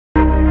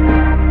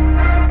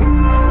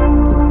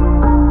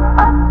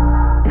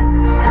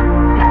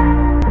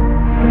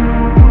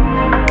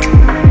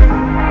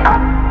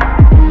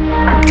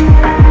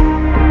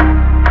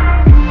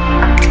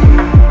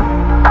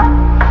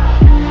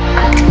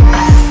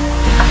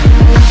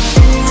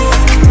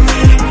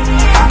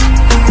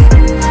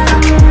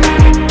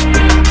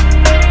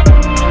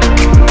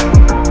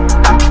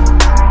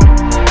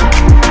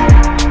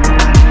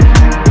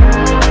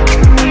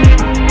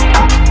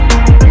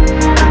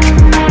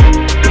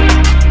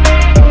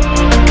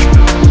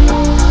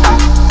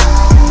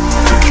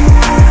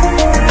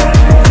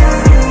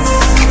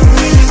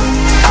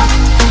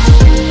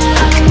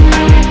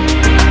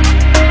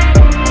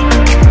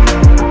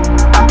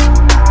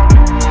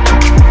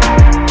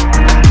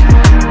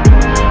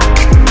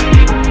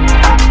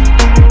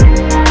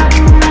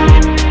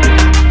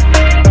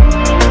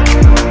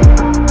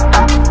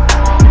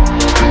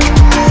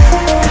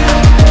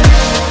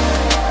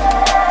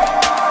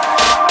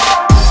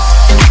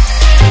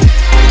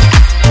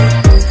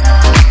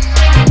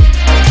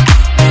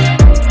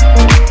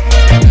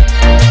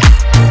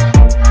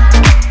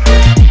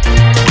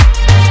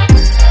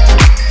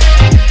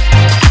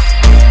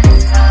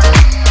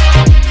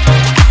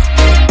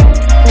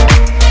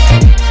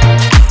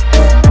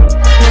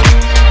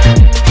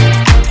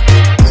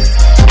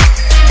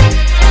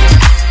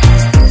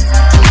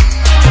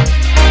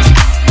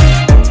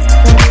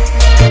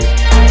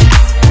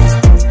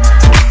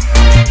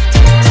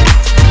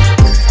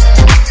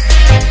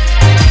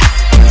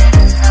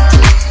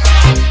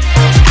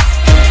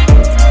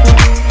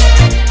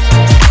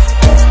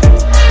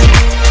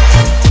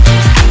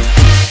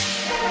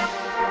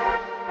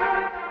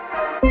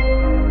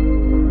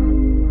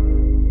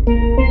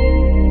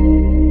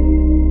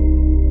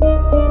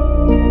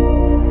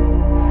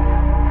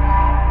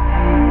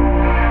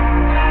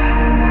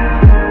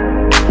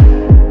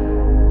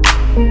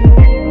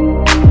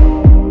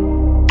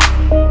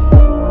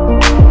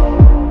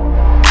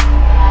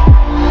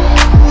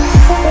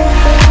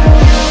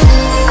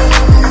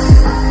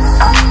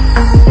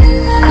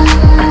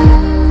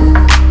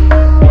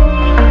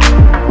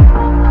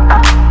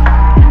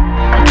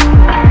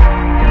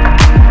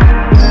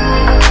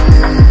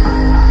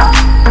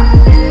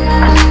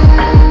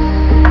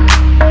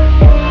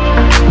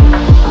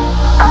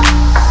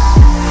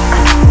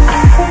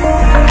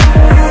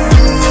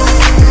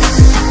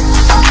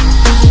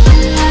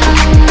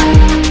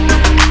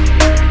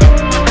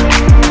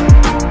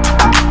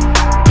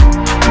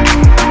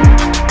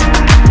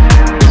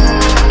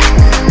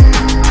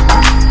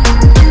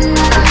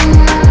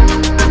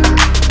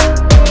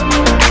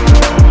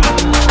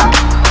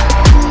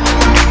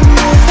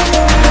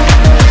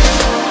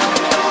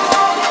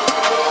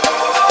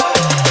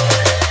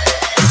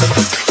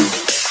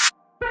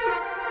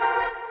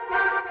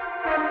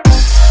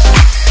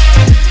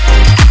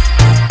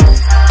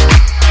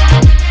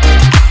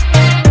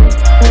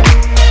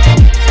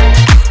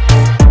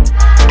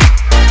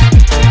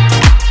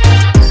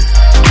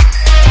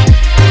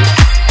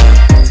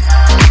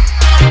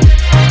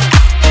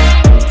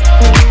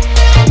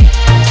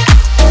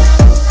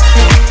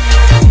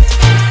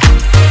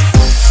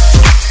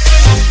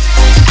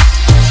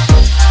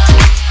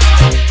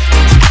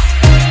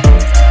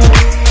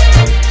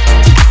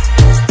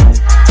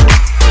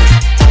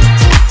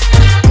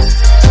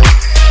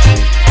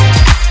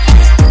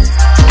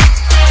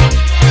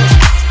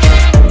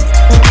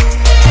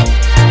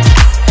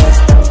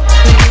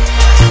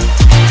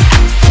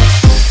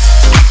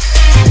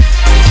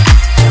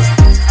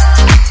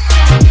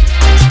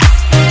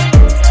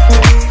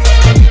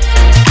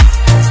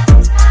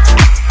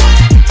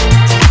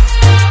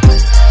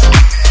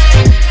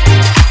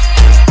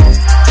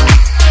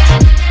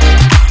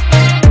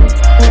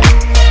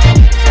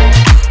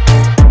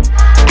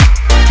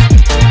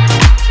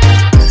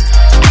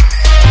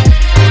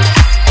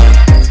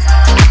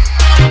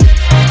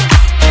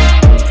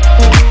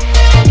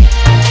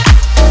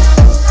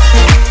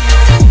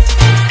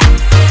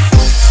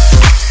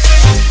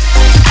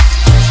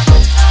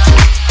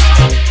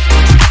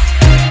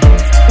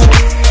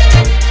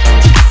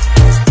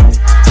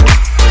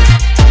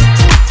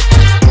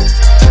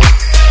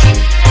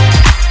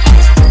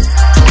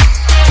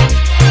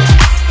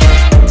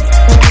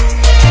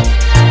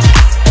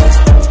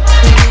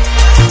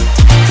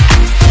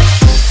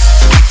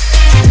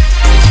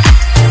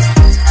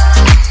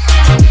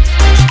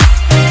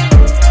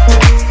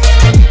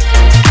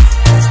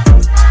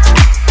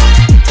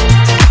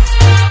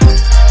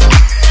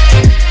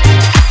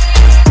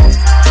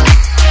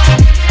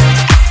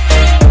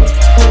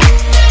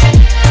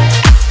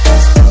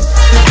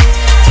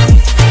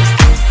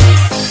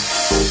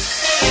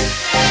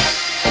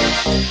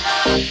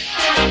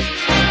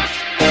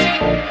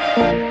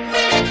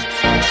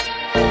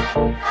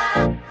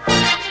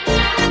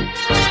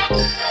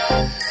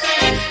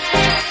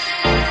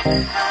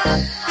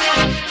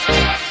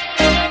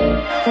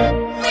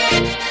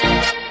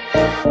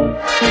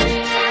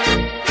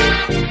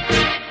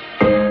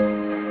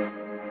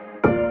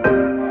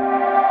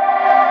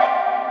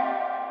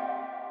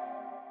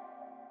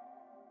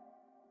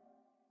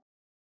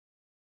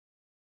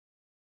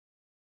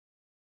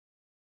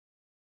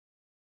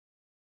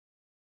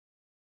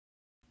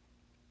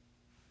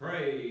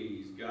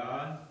Praise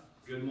God.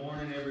 Good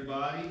morning,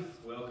 everybody.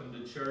 Welcome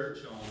to church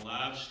on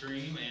live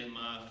stream and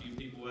my few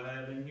people I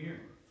have in here.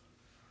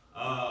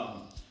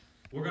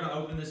 We're going to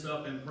open this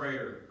up in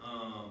prayer.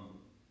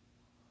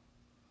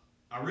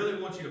 I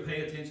really want you to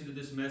pay attention to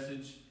this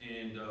message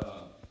and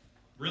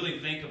really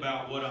think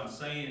about what I'm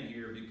saying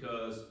here,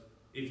 because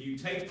if you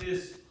take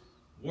this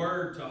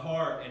word to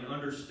heart and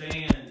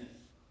understand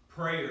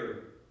prayer,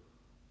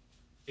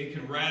 it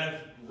can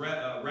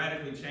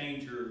radically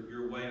change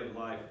your way of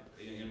life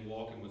in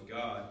walking with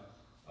God.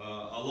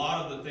 A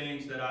lot of the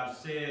things that I've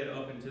said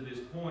up until this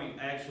point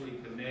actually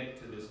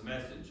connect to this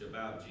message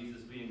about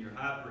Jesus being your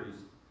high priest,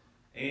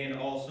 and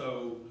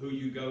also who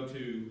you go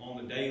to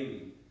on the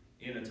daily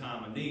in a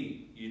time of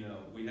need. You know,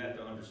 we have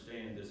to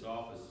understand this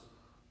office.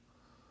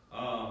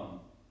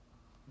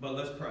 But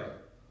let's pray.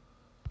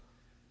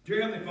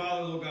 Dear Heavenly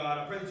Father, Lord God,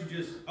 I pray that you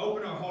just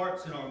open our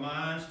hearts and our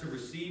minds to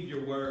receive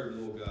your word,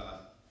 Lord God.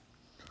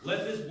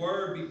 Let this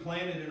word be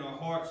planted in our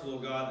hearts,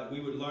 Lord God, that we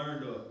would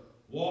learn to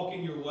walk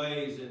in your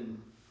ways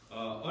and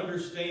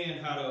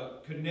understand how to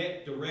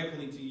connect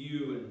directly to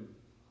you and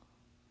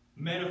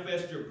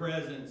manifest your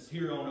presence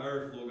here on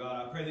earth, Lord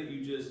God. I pray that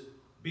you just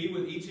be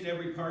with each and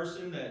every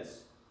person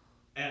that's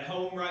at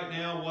home right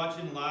now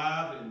watching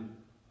live, and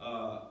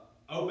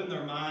open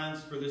their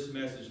minds for this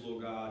message,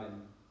 Lord God,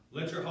 and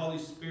let your Holy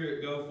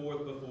Spirit go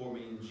forth before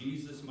me in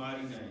Jesus'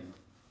 mighty name.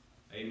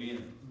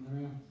 Amen.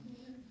 Amen.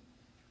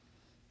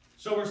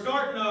 So we're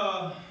starting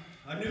a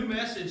new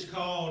message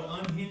called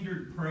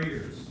Unhindered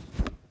Prayers.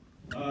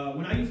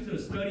 When I used to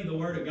study the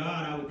Word of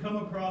God, I would come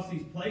across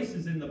these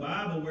places in the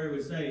Bible where it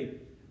would say,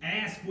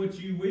 ask what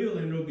you will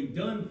and it'll be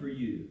done for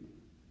you.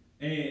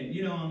 And,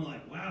 I'm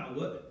like,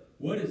 wow,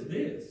 what is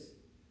this?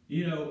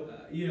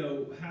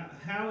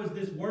 How does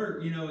this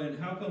work? And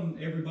how come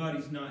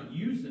everybody's not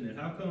using it?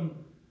 How come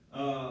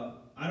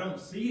I don't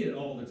see it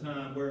all the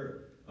time where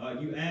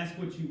you ask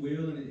what you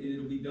will and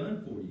it'll be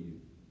done for you?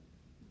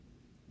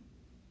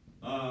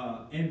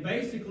 And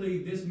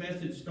basically, this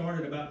message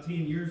started about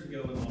 10 years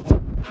ago in my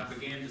heart. I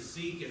began to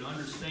seek and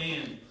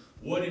understand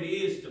what it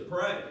is to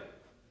pray,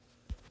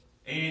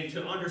 and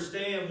to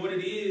understand what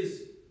it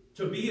is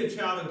to be a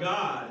child of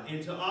God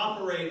and to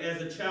operate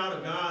as a child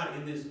of God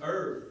in this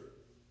earth.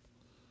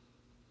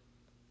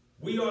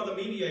 We are the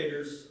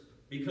mediators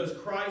because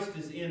Christ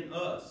is in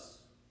us.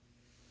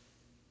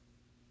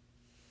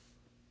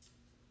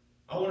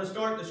 I want to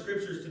start the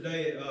scriptures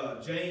today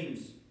at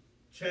James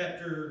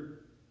chapter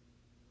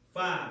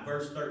 5,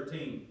 verse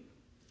 13.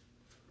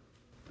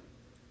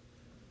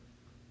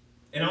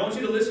 And I want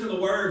you to listen to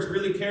the words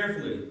really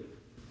carefully.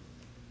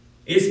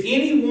 Is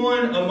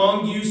anyone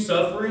among you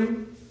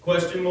suffering?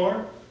 Question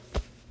mark.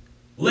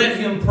 Let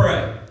him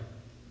pray.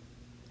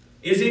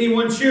 Is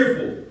anyone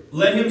cheerful?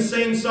 Let him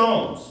sing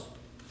psalms.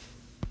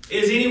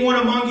 Is anyone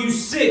among you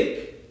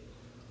sick?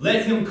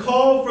 Let him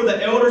call for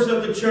the elders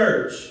of the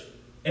church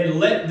and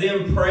let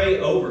them pray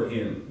over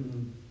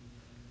him,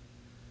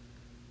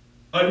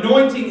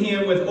 anointing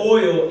him with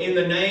oil in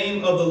the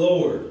name of the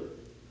Lord.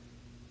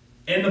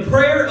 And the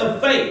prayer of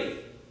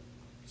faith,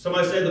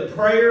 somebody say the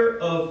prayer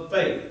of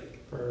faith,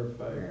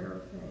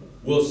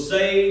 will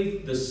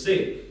save the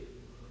sick.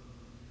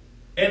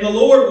 And the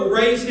Lord will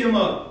raise him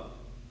up.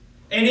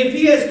 And if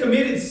he has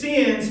committed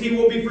sins, he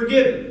will be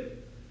forgiven.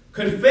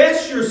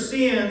 Confess your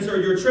sins or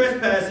your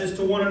trespasses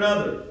to one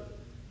another,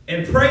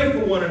 and pray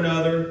for one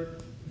another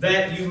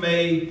that you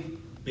may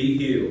be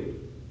healed.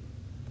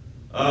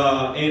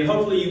 And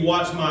hopefully you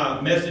watched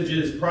my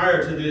messages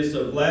prior to this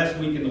of last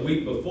week and the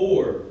week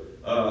before,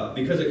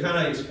 because it kind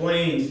of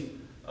explains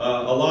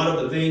a lot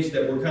of the things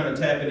that we're kind of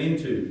tapping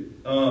into.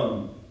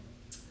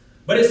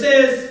 But it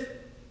says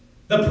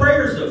the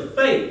prayers of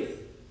faith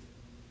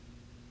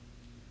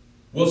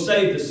will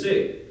save the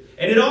sick.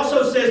 And it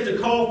also says to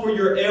call for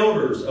your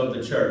elders of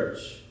the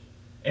church.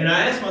 And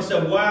I asked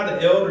myself, why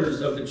the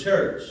elders of the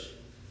church?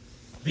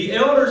 The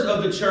elders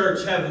of the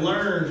church have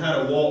learned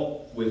how to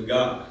walk with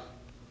God.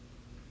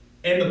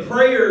 And the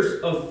prayers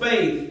of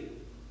faith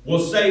will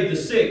save the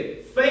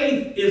sick.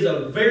 Faith is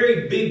a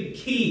very big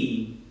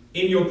key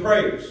in your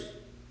prayers.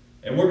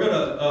 And we're going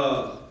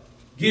to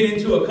get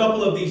into a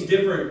couple of these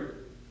different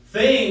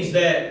things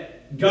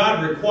that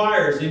God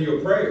requires in your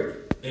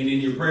prayers and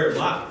in your prayer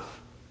life.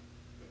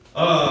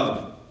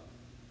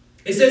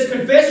 It says,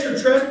 confess your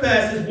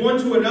trespasses one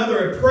to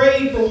another and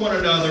pray for one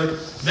another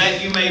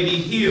that you may be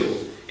healed.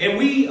 And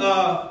we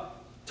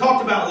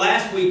talked about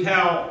last week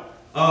how,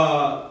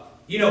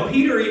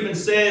 Peter even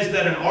says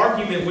that an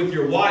argument with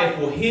your wife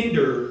will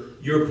hinder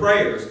your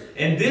prayers.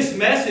 And this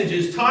message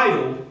is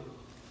titled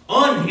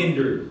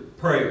Unhindered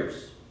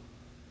Prayers.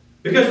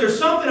 Because there's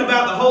something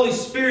about the Holy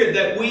Spirit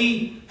that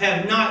we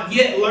have not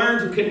yet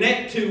learned to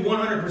connect to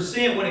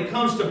 100% when it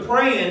comes to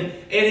praying. And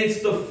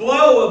it's the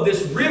flow of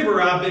this river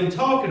I've been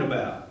talking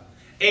about.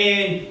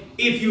 And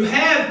if you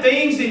have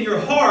things in your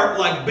heart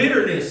like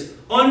bitterness,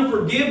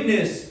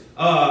 unforgiveness,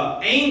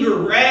 anger,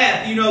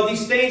 wrath,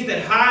 these things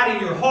that hide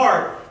in your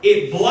heart,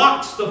 it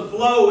blocks the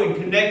flow and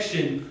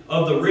connection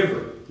of the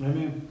river.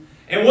 Amen.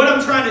 And what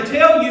I'm trying to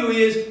tell you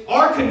is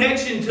our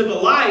connection to the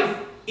life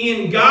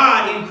in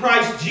God, in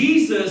Christ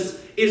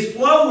Jesus, is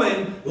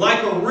flowing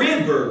like a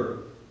river.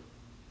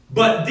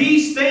 But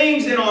these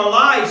things in our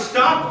life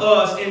stop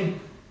us, and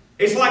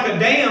it's like a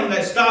dam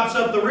that stops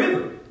up the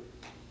river.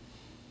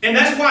 And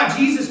that's why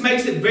Jesus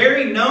makes it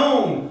very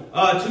known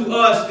to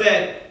us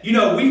that,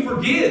 we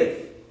forgive.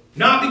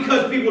 Not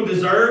because people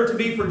deserve to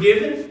be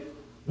forgiven.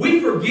 We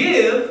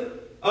forgive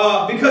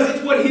because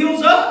it's what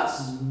heals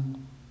us.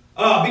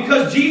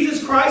 Because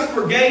Jesus Christ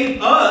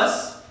forgave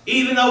us,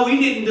 even though we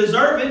didn't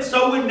deserve it,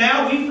 so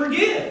now we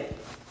forgive.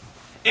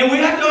 And we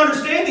have to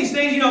understand these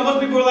things. Most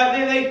people are like,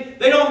 man,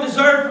 they don't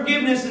deserve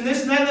forgiveness and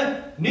this and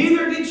that.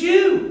 Neither did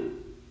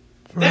you.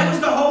 That was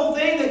the whole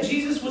thing that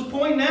Jesus was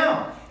pointing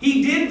out.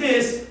 He did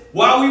this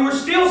while we were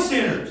still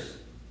sinners.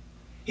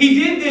 He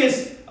did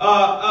this,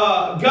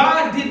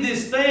 God did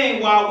this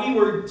thing while we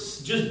were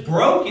just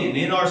broken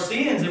in our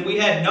sins and we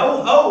had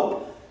no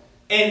hope.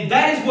 And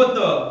that is what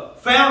the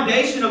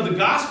foundation of the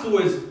gospel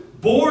is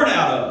born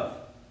out of.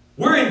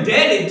 We're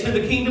indebted to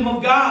the kingdom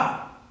of God.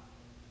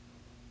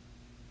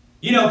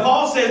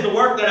 Paul says the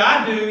work that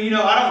I do,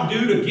 I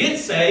don't do to get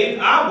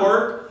saved. I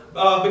work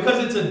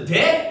because it's a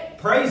debt.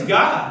 Praise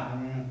God.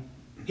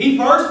 He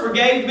first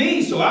forgave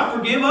me, so I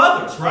forgive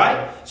others,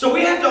 right? So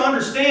we have to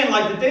understand,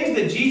 like, the things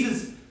that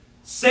Jesus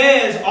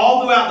says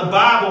all throughout the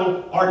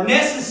Bible are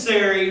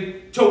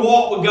necessary to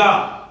walk with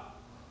God.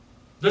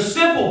 The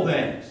simple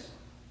things.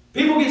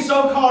 People get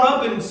so caught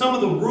up in some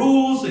of the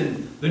rules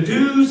and the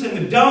do's and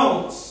the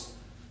don'ts.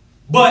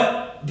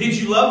 But did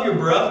you love your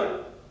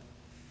brother?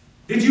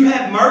 Did you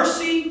have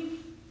mercy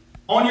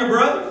on your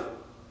brother?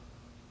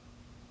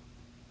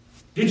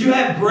 Did you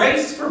have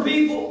grace for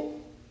people?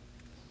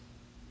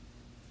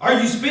 Are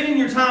you spending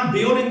your time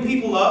building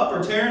people up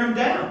or tearing them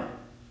down?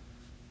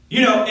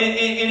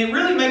 And it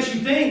really makes you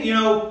think,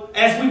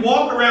 as we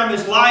walk around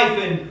this life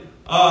and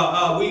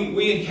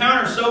we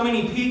encounter so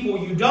many people,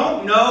 you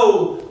don't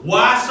know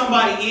why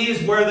somebody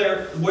is where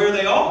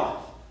they are.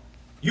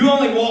 You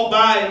only walk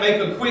by and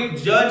make a quick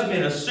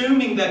judgment,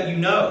 assuming that you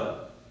know.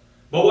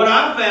 But what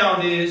I've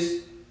found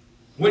is,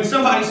 when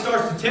somebody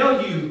starts to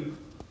tell you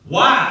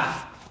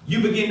why, you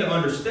begin to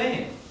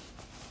understand.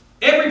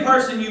 Every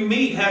person you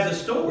meet has a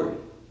story.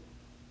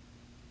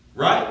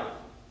 Right?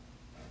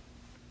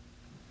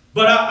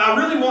 But I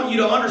really want you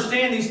to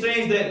understand these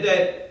things,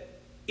 that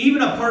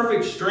even a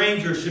perfect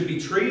stranger should be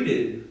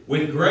treated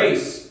with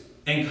grace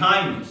and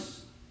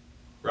kindness.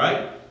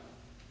 Right?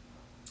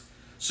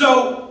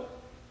 So,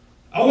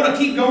 I want to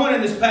keep going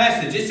in this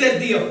passage. It says,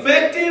 the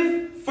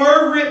effective,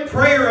 fervent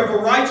prayer of a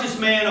righteous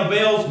man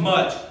avails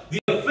much.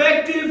 The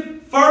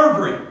effective,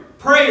 fervent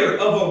prayer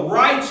of a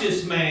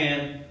righteous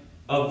man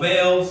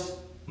avails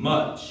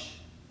much.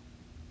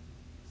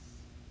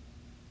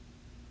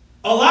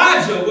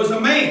 Elijah was a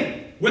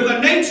man with a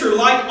nature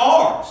like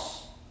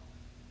ours.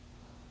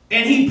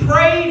 And he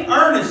prayed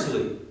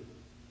earnestly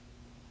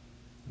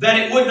that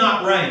it would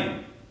not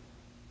rain.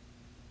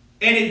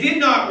 And it did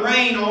not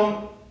rain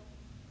on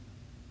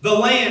the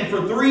land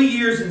for 3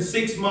 years and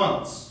 6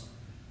 months.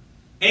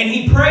 And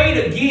he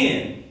prayed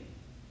again.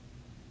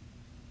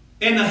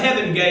 And the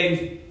heaven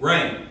gave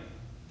rain.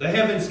 The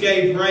heavens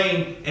gave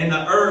rain and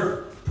the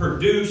earth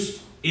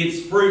produced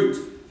its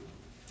fruit.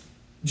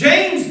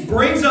 James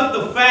brings up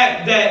the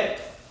fact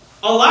that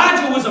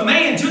Elijah was a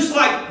man just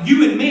like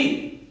you and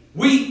me.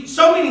 We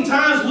so many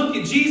times look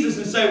at Jesus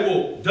and say,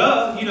 well,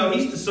 duh,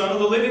 he's the Son of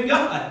the living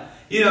God.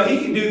 He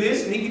can do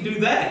this and he can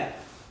do that.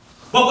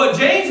 But what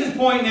James is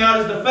pointing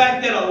out is the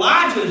fact that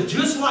Elijah is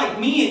just like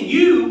me and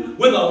you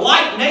with a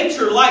like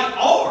nature like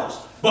ours.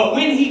 But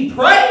when he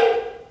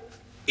prayed,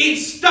 it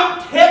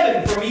stopped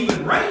heaven from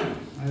even raining.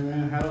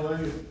 Amen.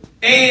 Hallelujah.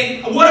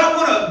 And what I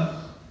want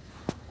to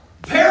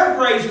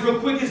paraphrase real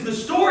quick is the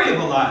story of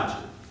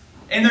Elijah.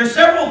 And there's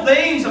several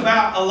things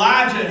about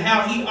Elijah and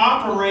how he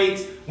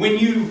operates when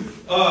you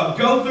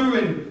go through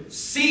and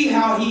see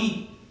how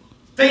he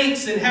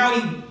thinks and how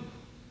he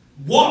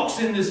walks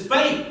in this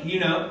faith,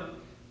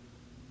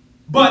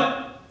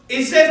 But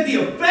it says the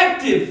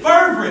effective,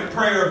 fervent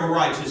prayer of a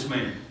righteous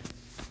man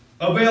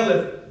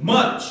availeth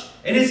much.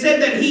 And it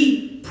said that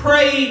he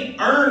prayed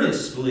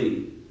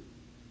earnestly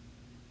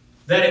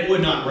that it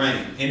would not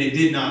rain. And it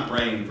did not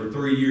rain for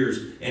 3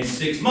 years and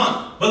 6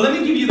 months. But let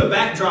me give you the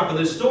backdrop of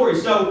this story.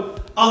 So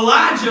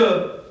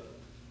Elijah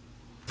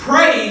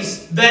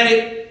prays that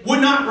it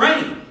would not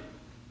rain.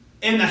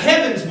 And the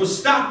heavens was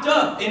stopped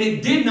up and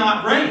it did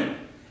not rain.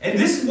 And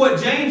this is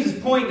what James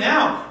is pointing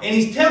out. And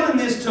he's telling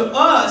this to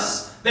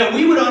us that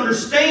we would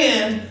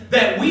understand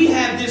that we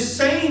have this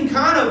same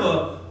kind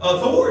of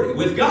authority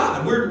with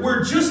God.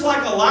 We're just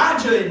like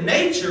Elijah in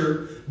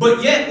nature,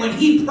 but yet when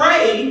he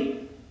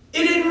prayed,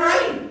 it didn't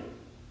rain.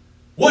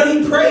 What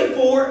he prayed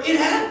for, it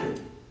happened.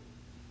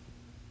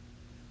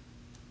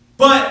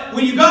 But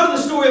when you go to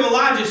the story of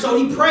Elijah, so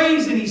he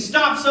prays and he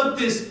stops up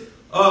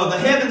the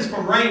heavens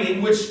from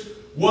raining, which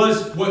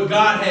was what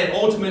God had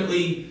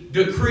ultimately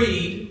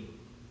decreed.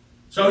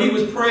 So he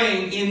was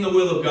praying in the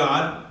will of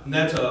God. And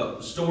that's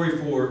a story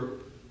for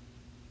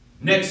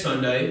next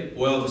Sunday.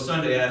 Well, the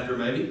Sunday after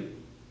maybe.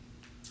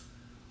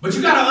 But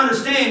you got to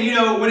understand, you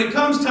know, when it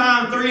comes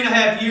time,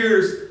 3.5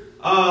 years,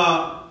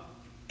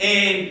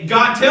 and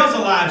God tells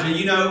Elijah,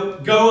 you know,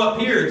 go up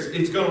here,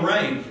 it's going to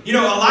rain. You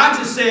know,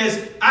 Elijah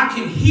says, I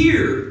can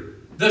hear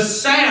the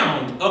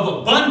sound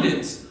of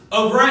abundance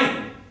of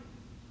rain.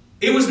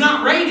 It was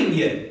not raining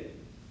yet.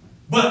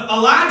 But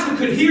Elijah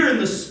could hear in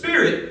the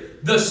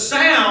spirit the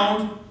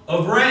sound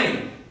of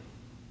rain.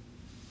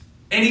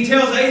 And he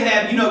tells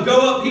Ahab, you know,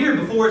 go up here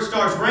before it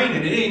starts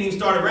raining. It ain't even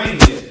started raining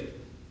yet.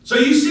 So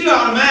you see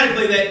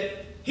automatically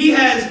that he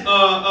has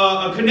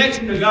a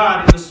connection to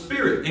God in the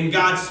spirit. And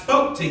God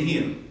spoke to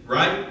him,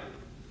 right?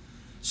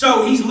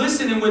 So he's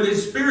listening with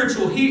his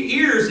spiritual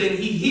ears and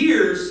he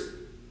hears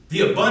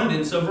the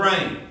abundance of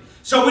rain.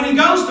 So when he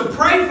goes to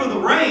pray for the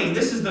rain,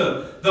 this is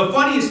the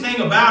funniest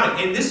thing about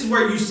it. And this is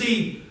where you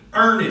see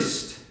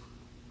earnest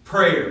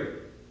prayer.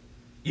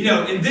 You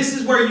know, and this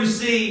is where you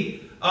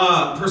see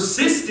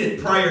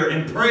persistent prayer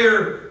and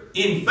prayer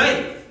in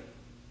faith.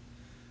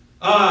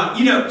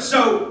 You know,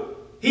 so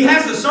he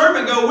has the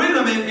servant go with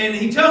him and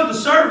he tells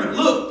the servant,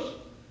 look,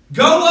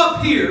 go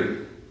up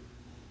here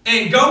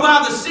and go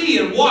by the sea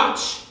and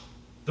watch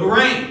the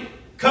rain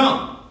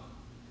come.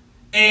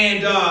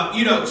 And,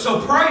 you know,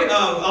 so pray.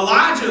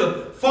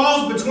 Elijah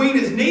falls between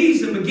his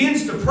knees and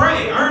begins to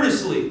pray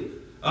earnestly.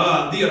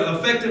 The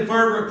effective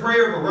fervent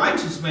prayer of a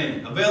righteous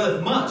man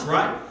availeth much,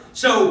 right?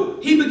 So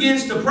he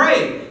begins to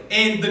pray.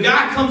 And the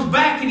guy comes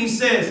back and he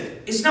says,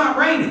 it's not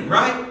raining,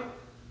 right?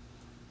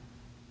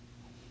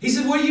 He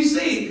said, what do you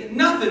see?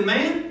 Nothing,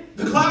 man.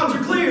 The clouds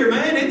are clear,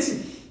 man.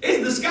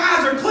 The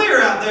skies are clear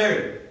out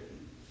there.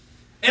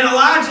 And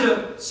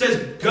Elijah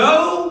says,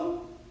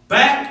 go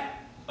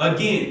back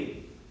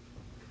again.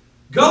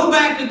 Go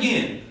back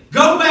again.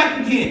 Go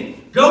back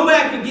again. Go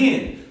back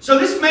again. So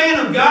this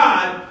man of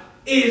God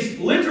is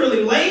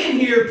literally laying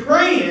here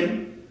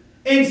praying,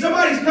 and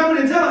somebody's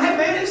coming and telling him, hey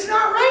man, it's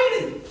not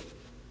raining.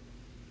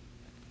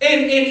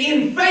 And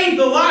in faith,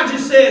 Elijah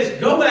says,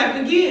 go back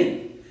again.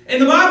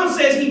 And the Bible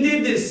says he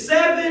did this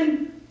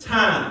 7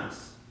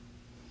 times.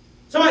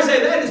 Somebody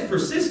say that is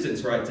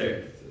persistence right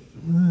there.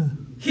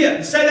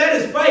 Yeah, say that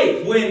is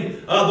faith.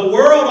 When the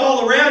world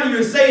all around you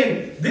is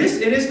saying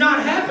this, and it's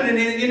not happening.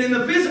 And in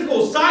the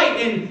physical sight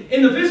and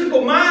in the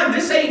physical mind,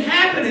 this ain't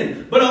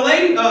happening. But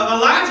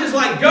Elijah's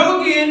like,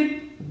 go again.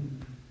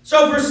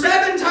 So for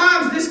 7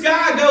 times, this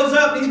guy goes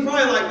up. And he's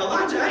probably like,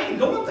 Elijah, I ain't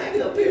going back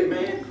up here,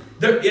 man.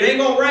 It ain't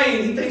going to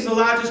rain. He thinks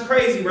Elijah's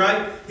crazy,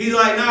 right? He's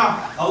like,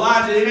 nah,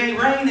 Elijah, it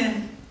ain't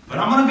raining. But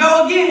I'm going to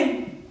go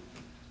again.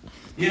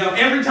 You know,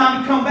 every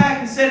time he come back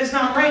and said it's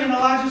not raining,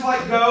 Elijah's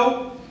like,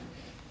 go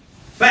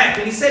back.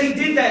 And he said he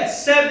did that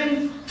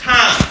 7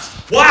 times.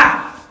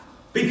 Why?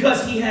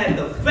 Because he had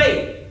the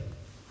faith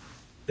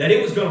that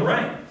it was going to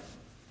rain.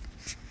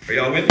 Are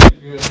y'all with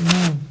me?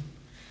 Yeah.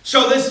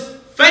 So this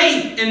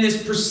faith and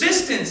this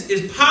persistence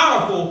is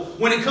powerful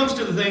when it comes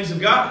to the things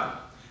of God.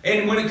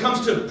 And when it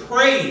comes to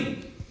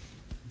praying.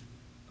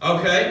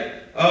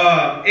 Okay?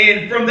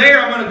 And from there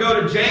I'm going to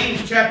go to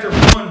James chapter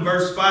 1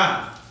 verse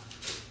 5.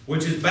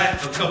 Which is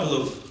back a couple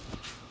of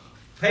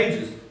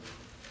pages.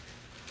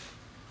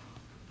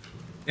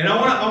 And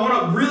I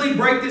want to really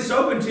break this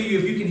open to you.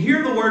 If you can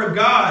hear the Word of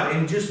God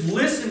and just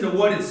listen to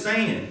what it's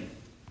saying.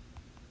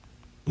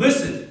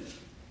 Listen.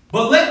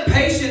 But let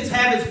patience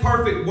have its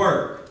perfect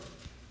work,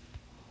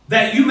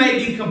 that you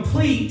may be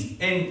complete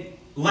and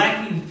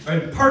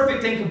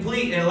perfect and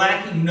complete and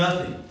lacking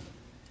nothing.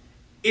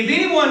 If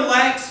anyone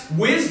lacks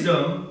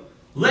wisdom,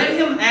 let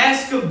him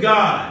ask of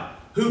God,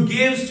 who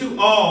gives to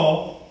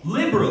all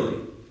liberally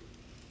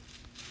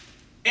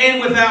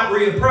and without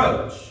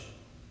reproach.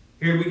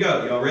 Here we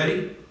go. Y'all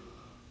ready?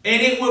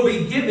 And it will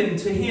be given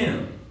to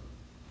him.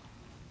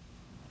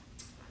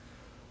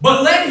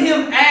 But let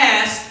him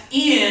ask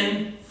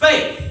in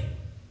faith,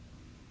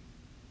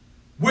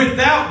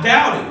 without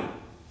doubting.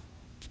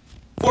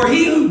 For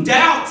he who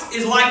doubts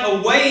is like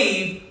a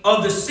wave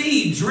of the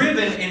sea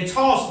driven and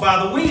tossed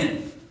by the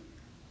wind.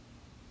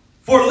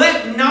 For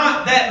let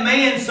not that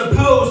man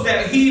suppose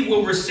that he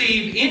will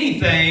receive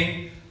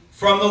anything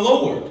from the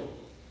Lord.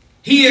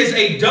 He is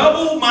a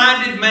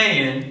double-minded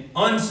man,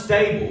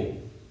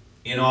 unstable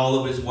in all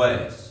of his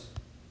ways.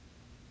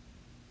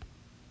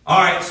 All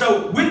right,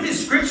 so with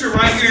this scripture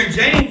right here in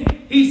James,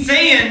 he's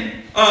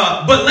saying,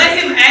 but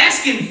let him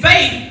ask in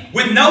faith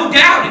with no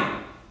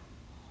doubting.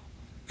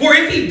 For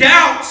if he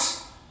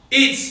doubts,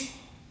 he's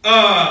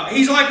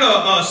like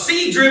a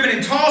sea driven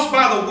and tossed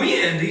by the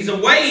wind. He's a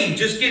wave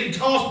just getting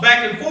tossed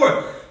back and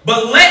forth.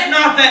 But let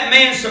not that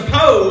man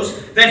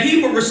suppose that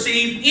he will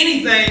receive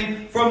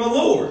anything from the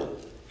Lord.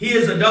 He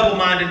is a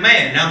double-minded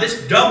man. Now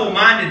this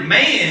double-minded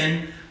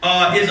man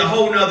is a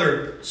whole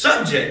nother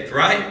subject,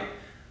 right?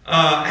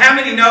 How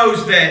many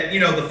knows that, you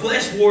know, the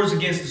flesh wars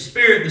against the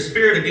spirit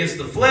against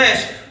the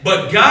flesh,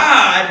 but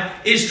God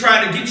is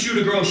trying to get you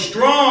to grow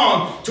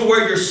strong to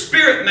where your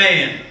spirit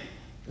man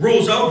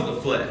rules over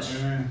the flesh.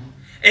 Amen.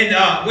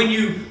 And when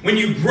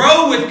you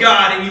grow with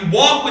God and you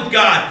walk with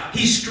God,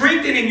 He's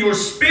strengthening your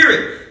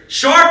spirit,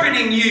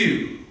 sharpening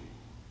you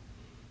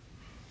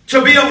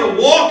to be able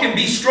to walk and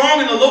be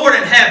strong in the Lord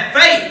and have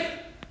faith.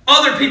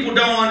 Other people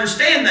don't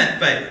understand that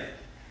faith.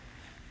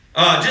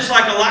 Just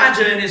like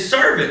Elijah and his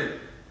servant.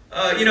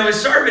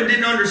 His servant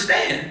didn't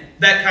understand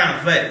that kind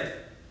of faith.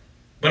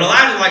 But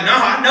Elijah's like, no,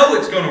 I know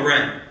it's going to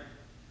rain.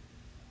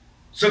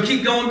 So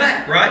keep going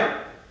back, right?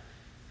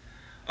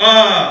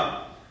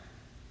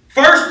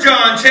 1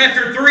 John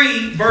chapter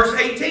 3, verse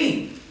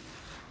 18.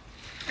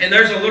 And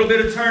there's a little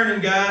bit of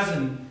turning, guys.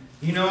 And,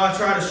 I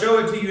try to show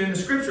it to you in the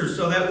scriptures.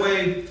 So that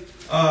way,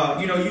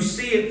 you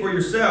see it for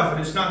yourself.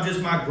 And it's not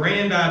just my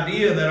grand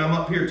idea that I'm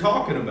up here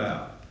talking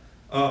about.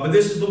 But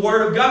this is the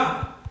Word of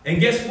God. And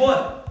guess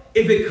what?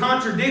 If it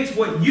contradicts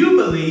what you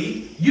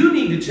believe, you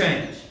need to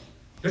change.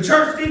 The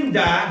church didn't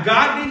die.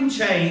 God didn't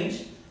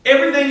change.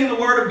 Everything in the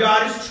Word of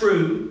God is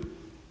true.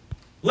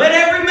 Let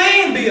every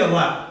man be a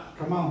light.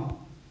 Come on.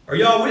 Are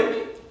y'all with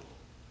me?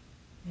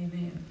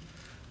 Amen.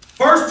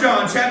 1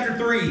 John chapter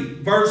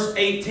 3, verse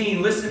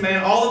 18. Listen,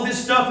 man, all of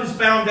this stuff is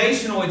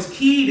foundational. It's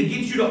key to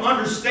get you to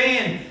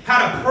understand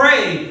how to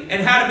pray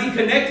and how to be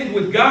connected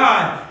with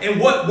God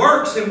and what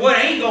works and what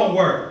ain't going to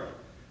work.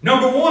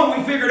 Number one,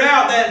 we figured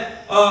out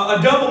that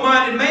a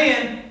double-minded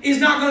man is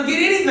not going to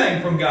get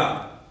anything from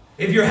God.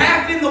 If you're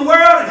half in the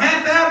world and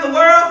half out of the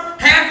world,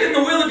 half in the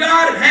will of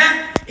God and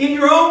half in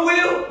your own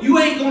will, you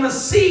ain't going to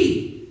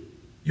see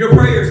your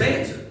prayers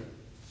answered.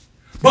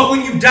 But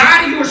when you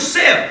die to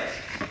yourself,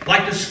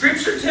 like the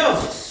Scripture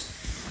tells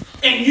us,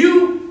 and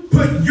you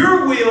put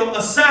your will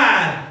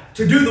aside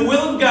to do the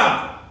will of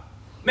God,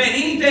 man,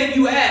 anything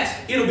you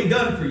ask, it'll be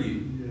done for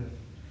you.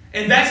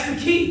 Yeah. And that's the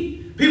key.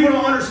 People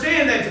don't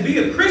understand that to be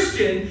a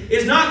Christian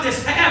is not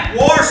this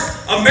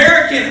half-washed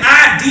American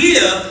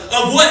idea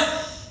of what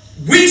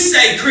we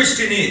say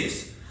Christian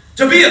is.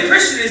 To be a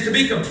Christian is to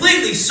be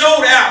completely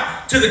sold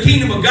out to the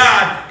kingdom of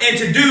God and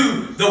to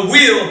do the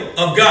will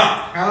of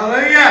God.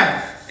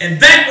 Hallelujah. And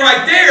that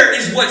right there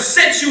is what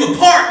sets you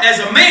apart as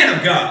a man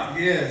of God.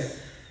 Yes.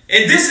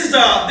 And this is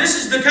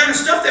the kind of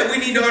stuff that we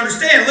need to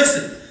understand.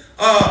 Listen,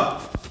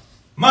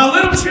 my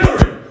little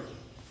children,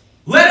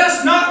 let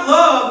us not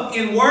love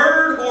in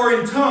word or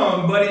in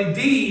tongue, but in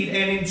deed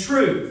and in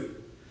truth.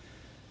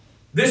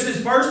 This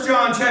is 1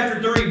 John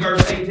chapter 3,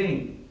 verse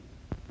 18.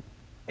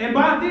 And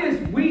by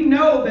this we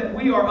know that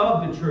we are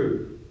of the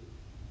truth,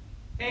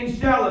 and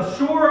shall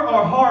assure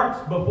our hearts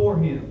before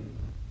Him.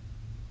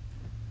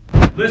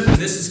 Listen,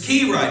 this is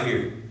key right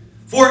here.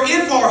 For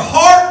if our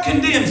heart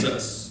condemns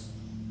us,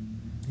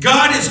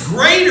 God is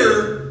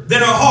greater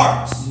than our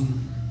hearts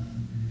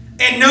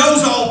and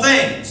knows all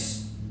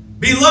things.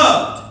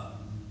 Beloved,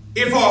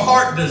 if our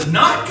heart does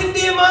not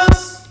condemn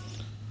us,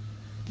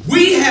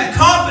 we have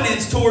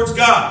confidence towards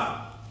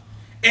God.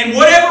 And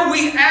whatever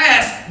we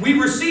ask, we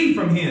receive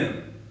from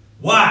Him.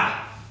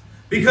 Why?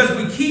 Because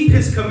we keep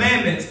His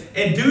commandments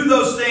and do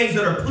those things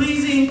that are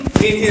pleasing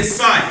in His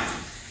sight.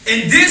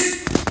 And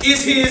this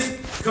is His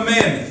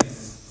commandment,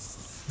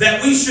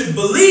 that we should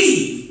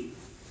believe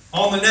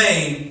on the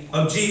name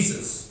of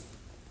Jesus,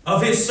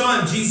 of His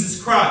Son,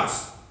 Jesus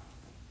Christ,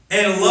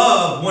 and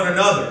love one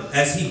another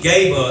as He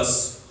gave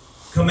us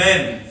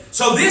commandment.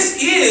 So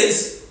this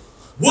is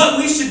what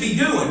we should be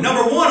doing.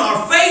 Number one,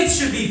 our faith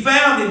should be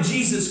found in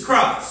Jesus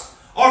Christ.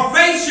 Our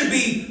faith should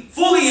be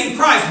fully in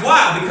Christ.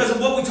 Why? Because of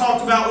what we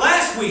talked about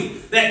last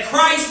week, that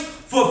Christ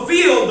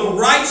fulfilled the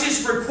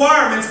righteous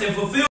requirements and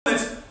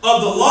fulfillments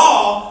of the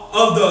law,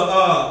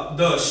 of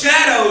the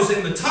shadows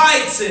and the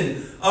types and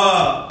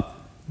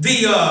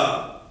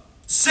the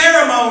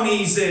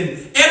ceremonies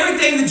and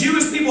everything the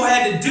Jewish people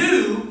had to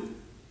do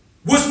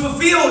was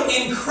fulfilled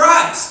in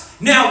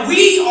Christ. Now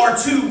we are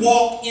to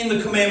walk in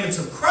the commandments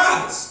of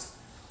Christ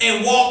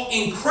and walk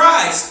in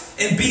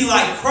Christ and be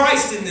like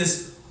Christ in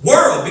this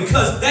world,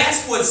 because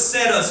that's what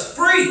set us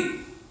free.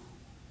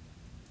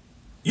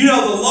 The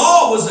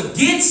law was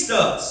against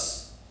us.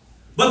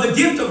 But the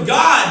gift of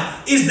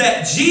God is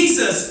that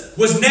Jesus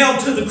was nailed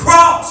to the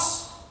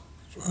cross,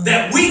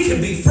 that we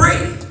can be free.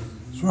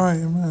 That's right,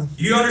 amen.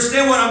 You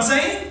understand what I'm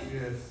saying?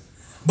 Yes.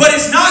 But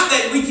it's not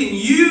that we can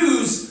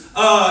use,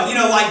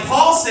 like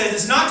Paul says,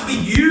 it's not to be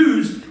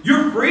used,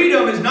 your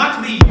freedom is not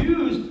to be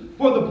used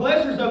for the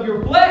pleasures of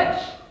your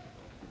flesh.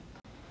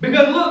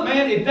 Because look,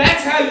 man, if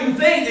that's how you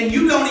think, then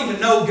you don't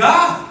even know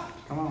God.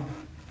 Come on.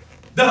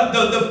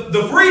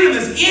 The freedom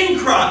is in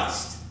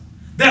Christ.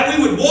 That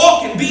we would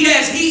walk and be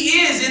as He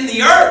is in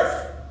the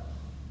earth.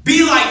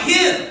 Be like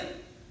Him.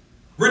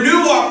 Renew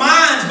our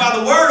minds by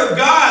the Word of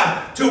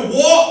God to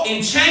walk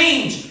and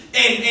change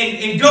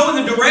and go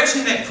in the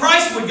direction that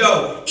Christ would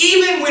go.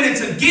 Even when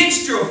it's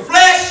against your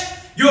flesh,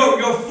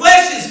 your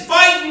flesh is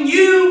fighting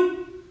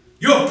you,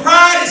 your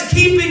pride is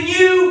keeping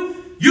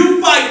you,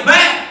 you fight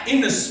back in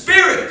the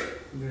Spirit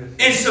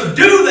and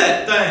subdue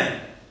that thing.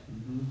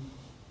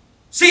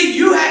 See,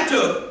 you have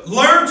to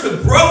learn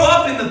to grow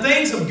up in the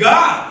things of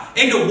God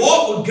and to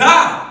walk with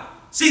God.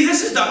 See,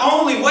 this is the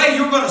only way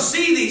you're going to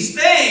see these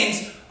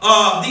things,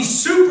 these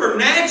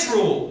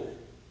supernatural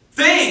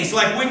things.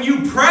 Like when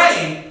you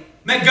pray,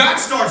 man, God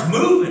starts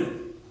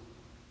moving.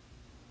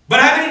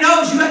 But how many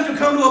knows you have to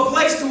come to a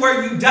place to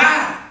where you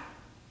die?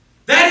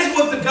 That is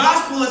what the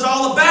gospel is is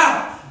all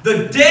about.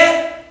 The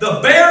death, the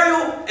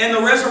burial, and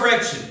the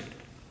resurrection.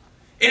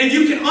 And if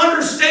you can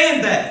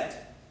understand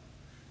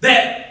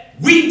that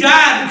we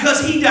died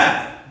because He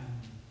died,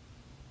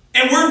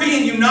 and we're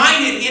being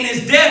united in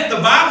His death. The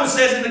Bible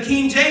says in the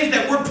King James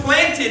that we're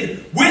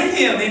planted with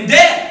Him in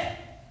death.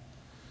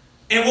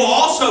 And will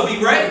also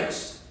be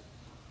raised.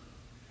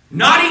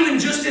 Not even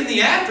just in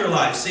the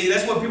afterlife. See,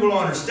 that's what people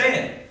don't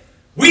understand.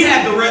 We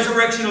have the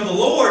resurrection of the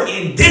Lord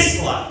in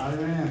this life.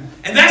 Amen.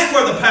 And that's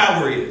where the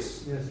power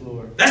is. Yes,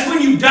 Lord. That's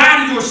when you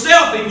die to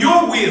yourself and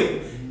your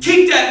will.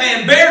 Keep that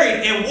man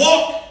buried and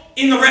walk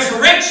in the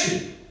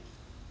resurrection.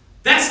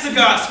 That's the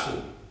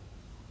gospel.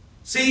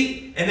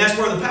 See, and that's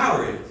where the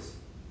power is.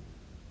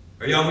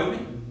 Are y'all with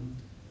me?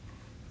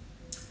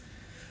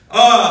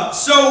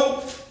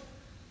 So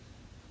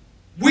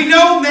we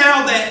know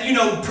now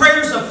that,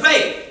 prayers of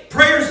faith.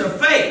 Prayers of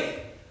faith.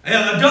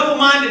 A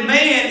double-minded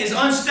man is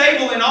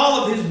unstable in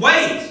all of his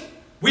ways.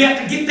 We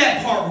have to get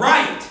that part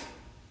right.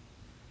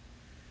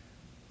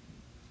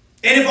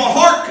 And if our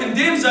heart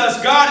condemns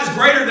us, God is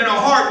greater than our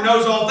heart and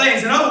knows all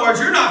things. In other words,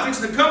 you're not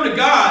fixing to come to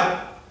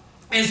God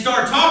and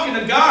start talking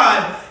to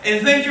God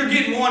and think you're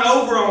getting one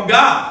over on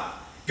God.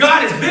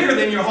 God is bigger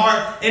than your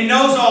heart and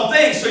knows all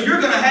things. So you're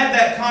going to have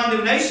that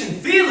condemnation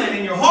feeling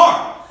in your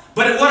heart.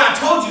 But what I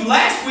told you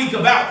last week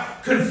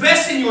about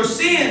confessing your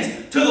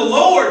sins to the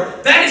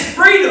Lord, that is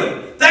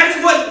freedom. That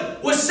is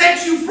what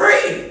sets you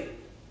free.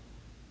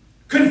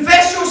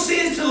 Confess your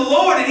sins to the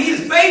Lord, and He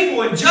is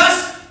faithful and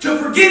just to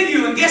forgive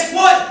you. And guess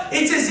what?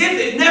 It's as if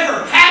it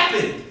never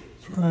happened.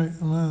 That's right.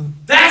 Amen.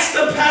 That's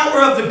the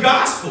power of the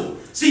gospel.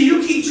 See,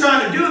 you keep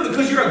trying to do it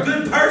because you're a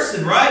good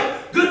person, right?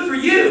 Good for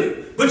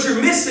you. But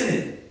you're missing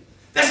it.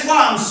 That's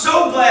why I'm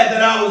so glad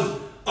that I was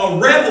a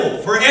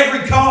rebel for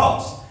every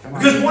cause.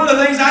 Because one of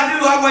the things I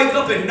do, I wake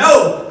up and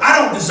know I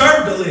don't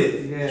deserve to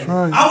live. That's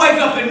right. I wake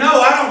up and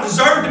know I don't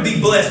deserve to be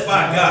blessed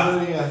by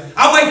God.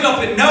 I wake up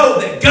and know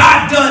that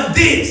God done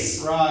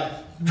this. Right.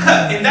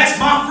 And that's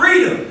my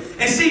freedom.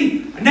 And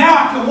see, now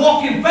I can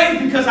walk in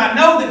faith because I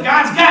know that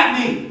God's got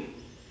me.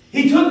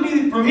 He took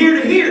me from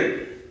here to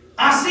here.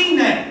 I seen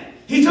that.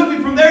 He took me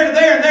from there to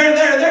there, and there to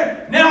there to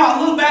there. Now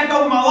I look back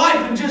over my life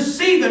and just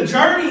see the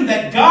journey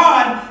that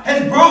God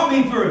has brought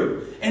me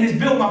through and has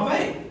built my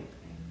faith.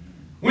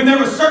 When there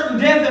was certain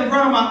death in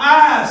front of my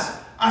eyes,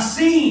 I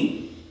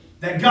seen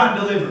that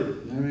God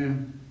delivered.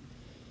 Amen.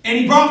 And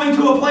He brought me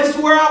to a place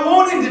to where I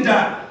wanted to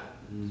die.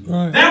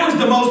 Right. That was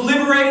the most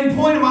liberating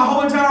point of my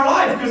whole entire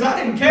life because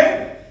I didn't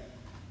care.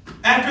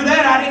 After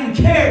that, I didn't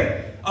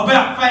care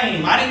about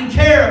fame. I didn't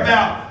care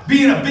about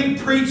being a big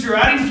preacher.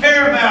 I didn't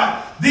care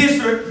about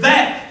this or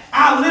that.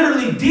 I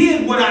literally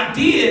did what I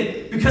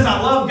did because I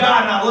love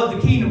God and I love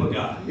the kingdom of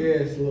God.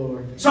 Yes,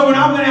 Lord. So when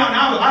I went out and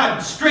I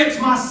stretched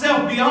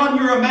myself beyond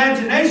your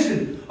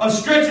imagination of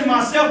stretching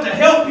myself to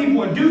help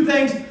people and do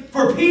things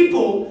for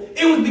people,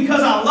 it was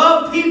because I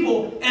love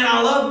people and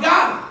I love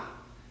God.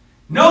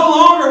 No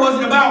longer was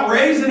it about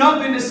raising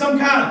up into some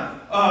kind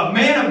of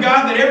man of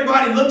God that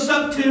everybody looks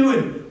up to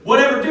and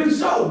whatever, dude,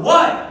 so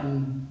what?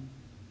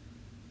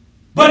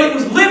 But it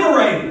was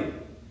liberating.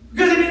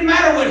 Because it didn't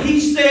matter what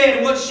he said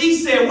and what she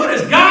said. What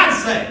does God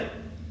say?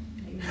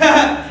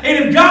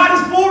 And if God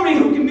is for me,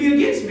 who can be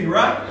against me,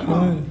 right?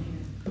 Right.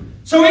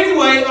 So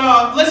anyway,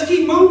 let's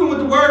keep moving with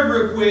the word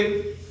real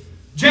quick.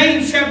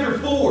 James chapter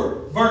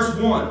 4, verse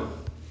 1.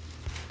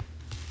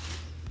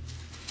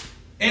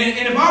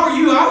 And if I were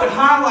you, I would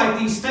highlight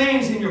these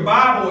things in your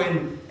Bible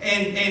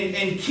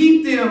and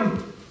keep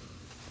them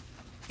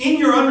in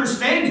your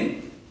understanding.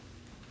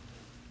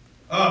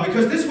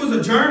 Because this was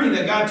a journey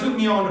that God took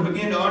me on to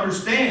begin to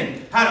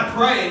understand how to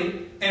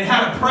pray and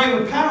how to pray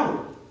with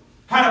power.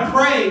 How to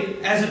pray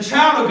as a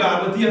child of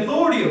God with the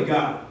authority of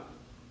God.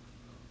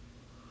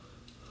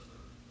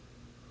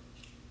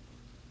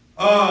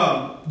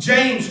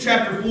 James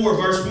chapter 4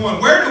 verse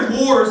 1. Where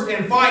do wars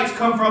and fights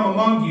come from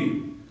among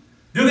you?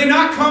 Do they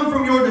not come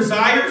from your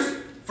desires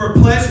for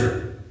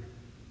pleasure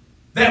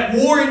that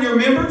war in your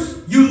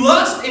members? You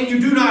lust and you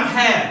do not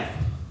have.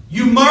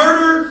 You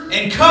murder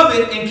and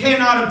covet and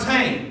cannot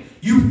obtain.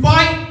 You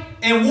fight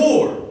and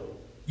war,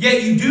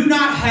 yet you do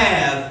not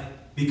have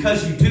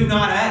because you do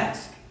not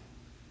ask.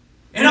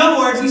 In other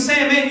words, he's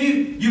saying, man,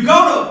 you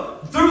go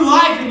through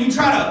life and you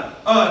try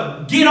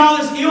to get all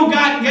this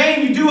ill-gotten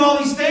gain. You do all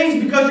these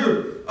things because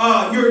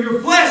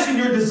your flesh and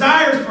your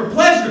desires for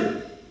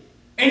pleasure.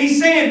 And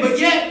he's saying, but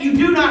yet you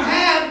do not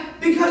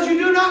have because you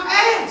do not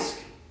ask.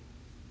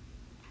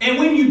 And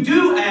when you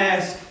do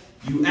ask,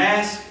 you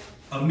ask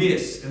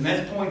amiss. And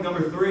that's point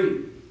number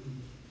 3.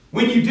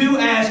 When you do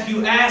ask,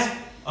 you ask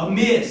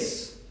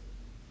amiss.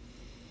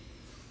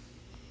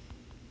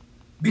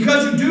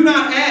 Because you do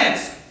not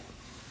ask.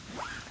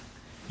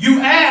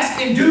 You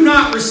ask and do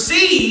not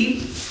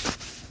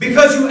receive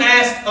because you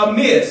ask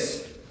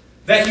amiss,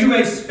 that you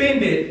may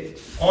spend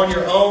it on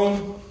your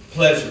own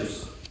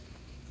pleasures.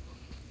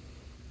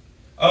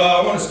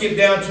 I want to skip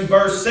down to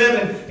verse 7.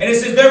 And it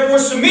says, therefore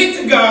submit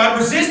to God,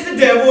 resist the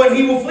devil, and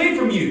he will flee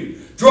from you.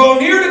 Draw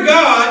near to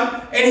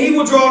God, and he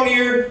will draw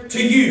near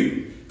to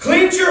you.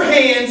 Cleanse your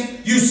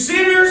hands, you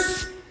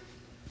sinners,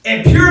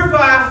 and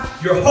purify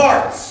your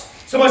hearts.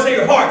 Somebody say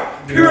your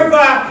heart.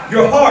 Purify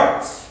your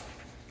hearts,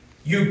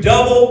 you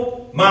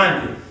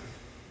double-minded.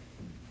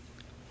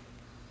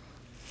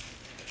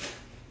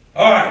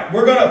 All right,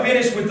 we're going to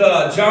finish with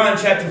John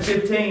chapter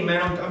 15,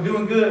 man. I'm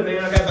doing good,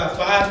 man. I got about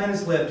 5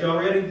 minutes left. Y'all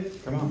ready?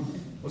 Come on.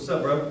 What's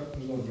up, bro?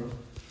 What's up, bro?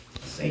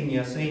 I seen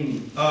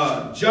you.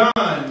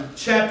 John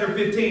chapter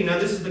 15. Now,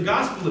 this is the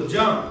Gospel of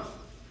John.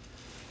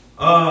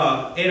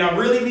 And I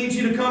really need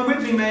you to come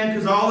with me, man,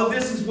 because all of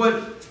this is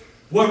what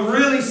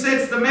really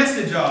sets the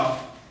message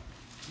off.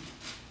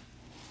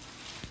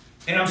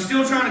 And I'm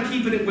still trying to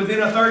keep it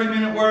within a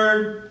 30-minute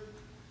word.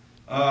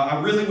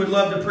 I really would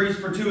love to preach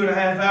for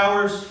 2.5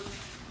 hours.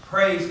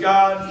 Praise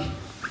God.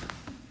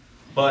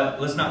 But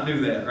let's not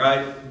do that,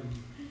 right?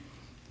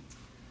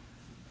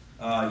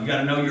 You got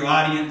to know your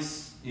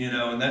audience,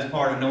 and that's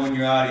part of knowing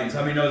your audience.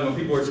 How many know that when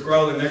people are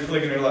scrolling, they're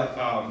clicking, they're like,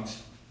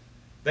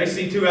 they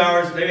see 2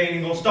 hours, they ain't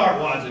even going to start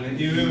watching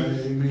it,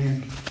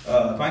 Amen.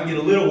 If I can get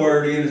a little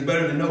word in, it's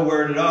better than no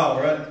word at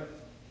all, right?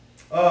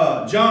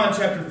 John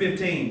chapter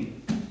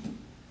 15.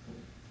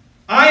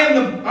 I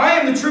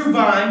am the true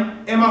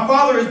vine, and my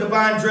Father is the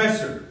vine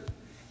dresser.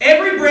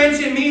 Every branch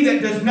in me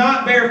that does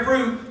not bear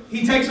fruit,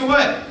 he takes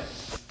away.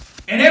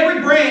 And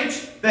every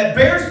branch that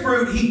bears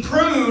fruit, he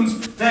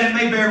prunes that it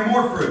may bear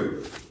more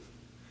fruit.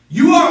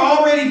 You are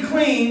already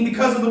clean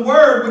because of the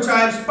word which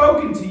I have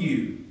spoken to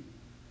you.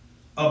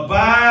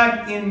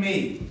 Abide in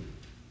me,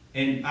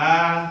 and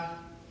I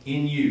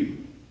in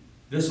you.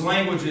 This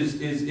language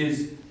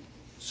is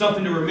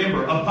something to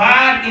remember.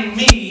 Abide in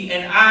me,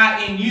 and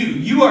I in you.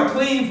 You are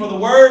clean for the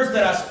words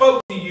that I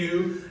spoke to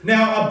you.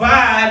 Now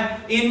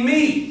abide in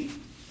me,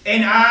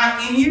 and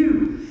I in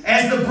you.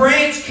 As the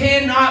branch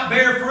cannot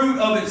bear fruit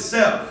of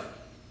itself,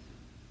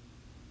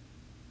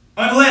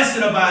 unless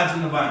it abides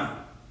in the vine.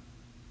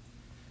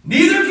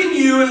 Neither can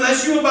you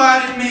unless you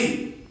abide in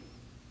me.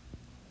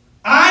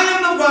 I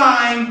am the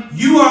vine,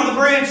 you are the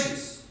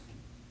branches.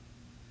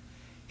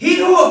 He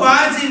who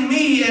abides in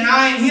me and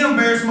I in him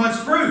bears much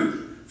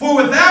fruit. For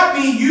without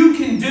me you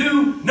can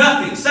do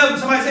nothing. So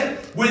somebody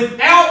said,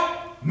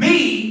 without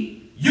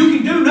me you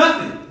can do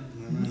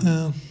nothing.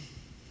 Yeah.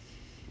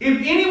 If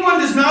anyone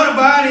does not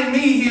abide in me,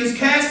 he is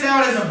cast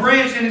out as a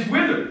branch and is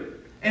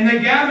withered. And they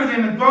gather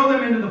them and throw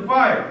them into the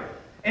fire.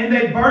 And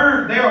they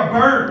are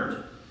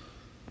burned.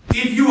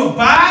 If you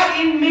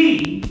abide in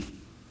me,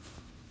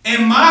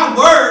 and my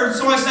words,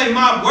 somebody say,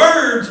 my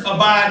words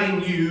abide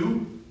in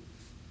you,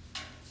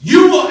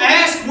 you will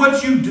ask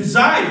what you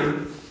desire,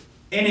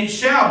 and it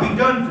shall be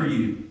done for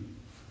you.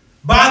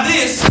 By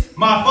this,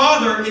 my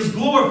Father is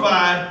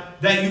glorified,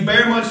 that you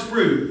bear much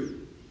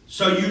fruit,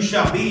 so you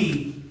shall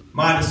be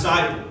my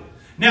disciple.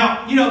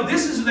 Now,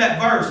 this is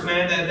that verse,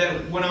 man,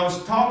 that when I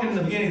was talking in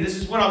the beginning, this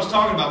is what I was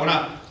talking about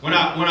when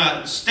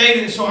I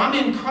stated it. So I'm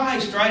in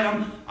Christ, right?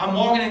 I'm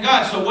walking in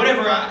God. So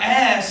whatever I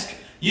ask,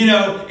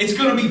 it's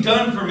going to be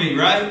done for me,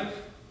 right?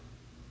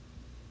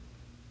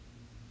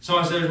 So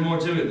I said there's more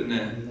to it than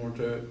that. More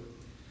to it.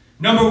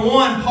 Number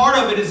one, part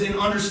of it is in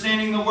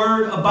understanding the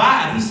word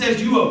abide. He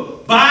says, you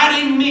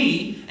abide in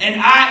me and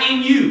I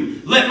in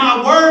you. Let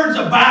my words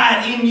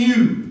abide in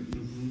you.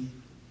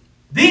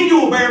 Then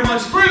you will bear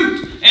much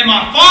fruit, and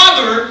my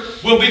Father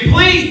will be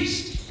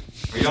pleased.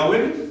 Are y'all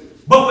with me?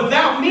 But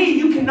without me,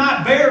 you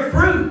cannot bear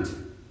fruit.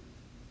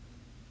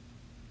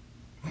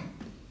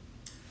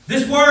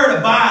 This word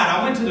abide,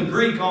 I went to the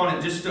Greek on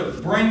it just to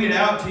bring it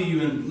out to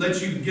you and let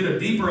you get a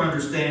deeper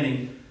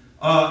understanding.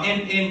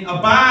 And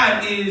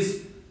abide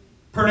is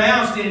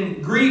pronounced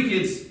in Greek,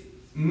 it's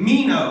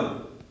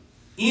meno.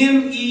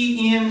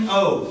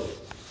 M-E-N-O.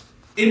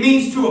 It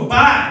means to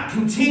abide,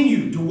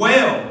 continue,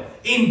 dwell,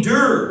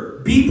 endure,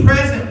 be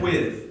present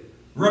with,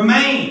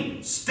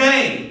 remain,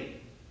 stay,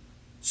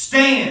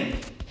 stand,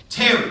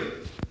 tarry.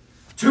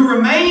 To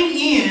remain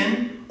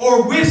in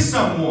or with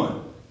someone.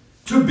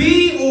 To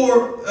be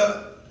or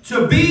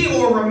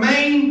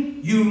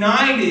remain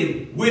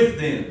united with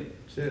them.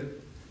 That's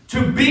it.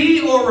 To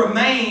be or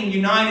remain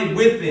united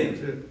with them.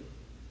 That's it.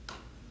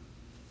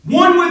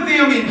 One with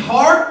them in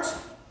heart,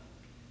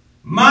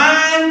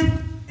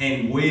 mind,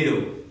 and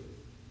will.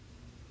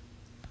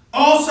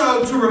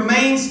 Also to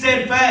remain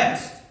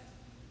steadfast,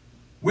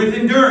 with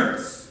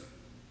endurance,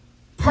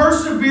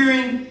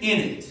 persevering in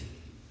it.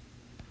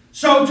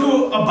 So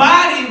to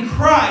abide in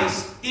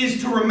Christ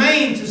is to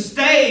remain, to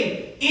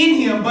stay in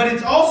Him, but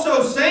it's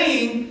also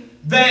saying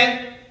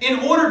that in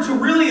order to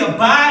really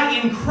abide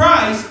in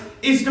Christ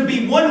is to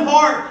be one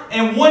heart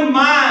and one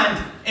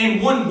mind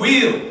and one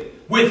will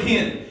with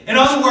Him. In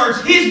other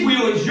words, His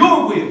will is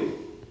your will.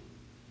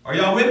 Are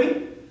y'all with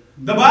me?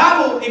 The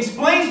Bible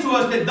explains to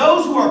us that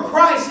those who are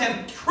Christ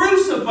have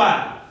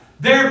crucified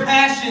their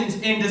passions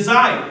and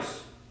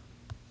desires.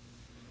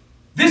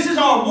 This is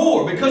our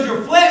war, because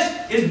your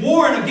flesh is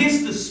warring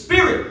against the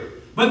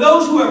Spirit. But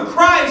those who have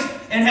Christ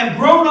and have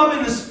grown up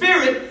in the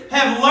Spirit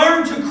have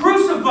learned to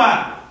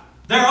crucify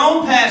their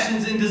own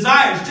passions and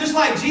desires, just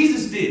like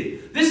Jesus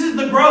did. This is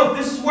the growth.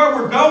 This is where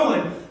we're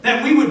going,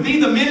 that we would be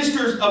the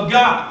ministers of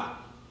God.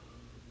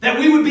 That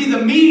we would be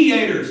the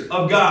mediators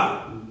of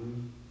God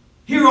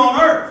here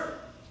on earth.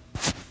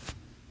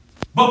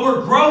 But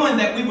we're growing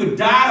that we would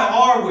die to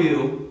our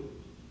will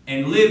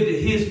and live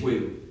to His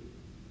will.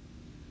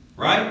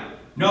 Right?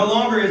 No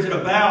longer is it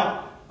about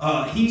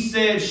he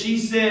said, she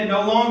said.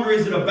 No longer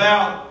is it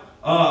about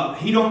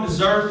he don't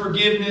deserve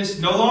forgiveness.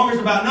 No longer is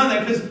it about none of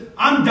that, because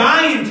I'm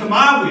dying to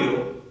my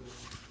will.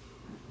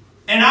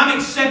 And I'm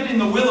accepting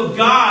the will of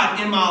God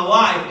in my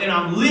life, and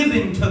I'm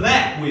living to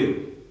that will.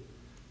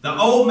 The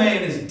old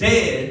man is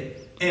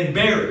dead and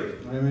buried.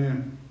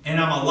 Amen. And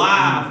I'm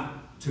alive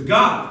to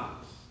God.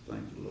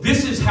 Thank you, Lord.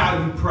 This is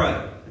how you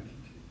pray.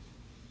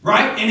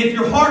 Right? And if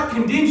your heart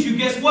condemns you,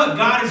 guess what?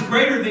 God is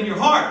greater than your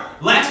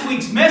heart. Last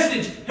week's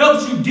message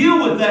helps you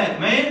deal with that,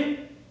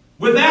 man.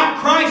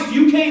 Without Christ,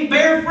 you can't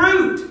bear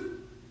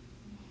fruit.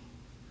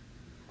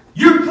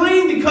 You're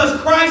clean because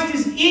Christ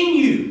is in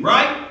you,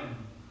 right?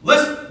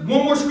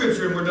 One more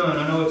scripture and we're done.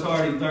 I know it's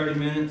already 30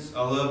 minutes.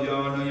 I love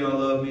y'all. I know y'all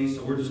love me,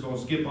 so we're just going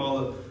to skip all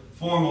the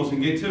formals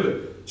and get to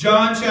it.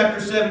 John chapter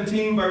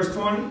 17, verse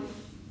 20.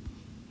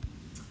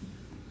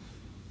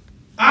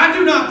 I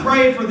do not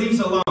pray for these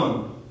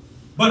alone,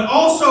 but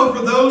also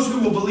for those who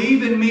will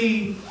believe in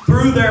me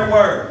through their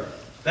word.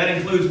 That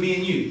includes me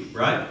and you,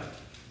 right?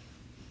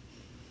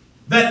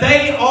 That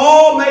they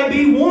all may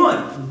be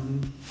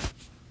one.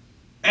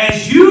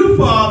 As you,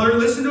 Father,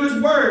 listen to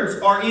His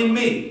words, are in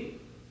me,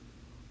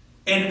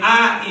 and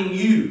I in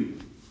you.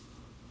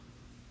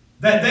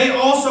 That they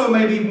also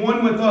may be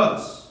one with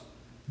us,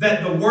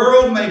 that the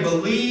world may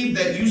believe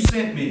that you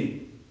sent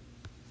me.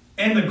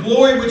 And the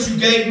glory which you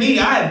gave me,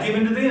 I have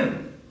given to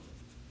them.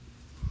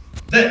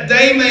 That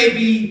they may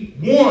be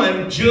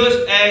one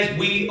just as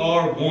we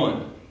are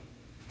one.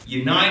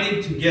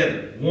 United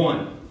together,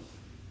 one.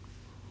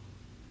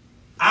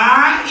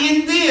 I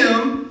in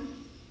them,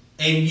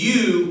 and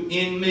you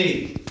in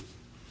me.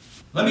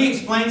 Let me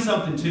explain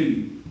something to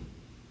you.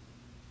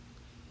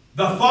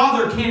 The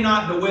Father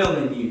cannot dwell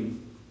in you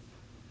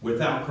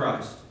without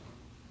Christ.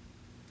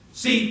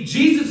 See,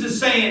 Jesus is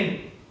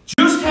saying,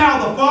 just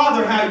how the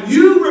Father, how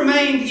you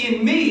remained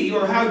in me,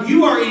 or how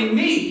you are in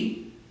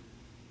me,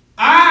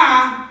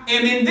 I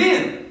am in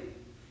them.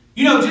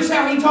 You know, just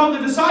how He told the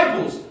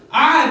disciples,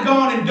 I have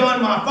gone and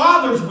done my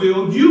Father's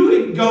will,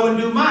 you go and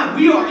do mine.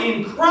 We are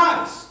in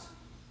Christ.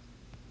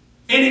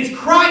 And it's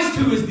Christ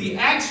who is the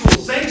actual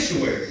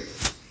sanctuary.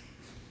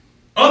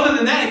 Other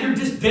than that, you're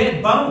just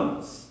dead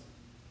bones.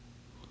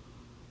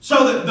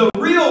 So the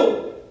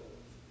real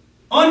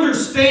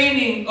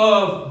understanding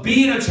of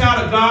being a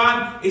child of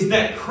God is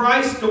that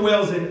Christ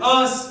dwells in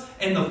us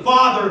and the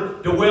Father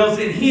dwells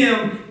in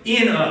Him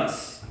in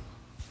us.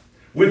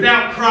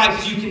 Without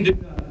Christ, you can do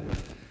nothing.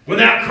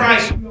 Without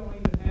Christ, you don't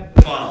even have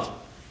the Father.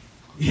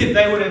 If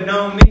they would have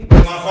known me,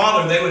 my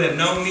Father, they would have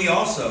known me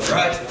also,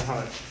 right?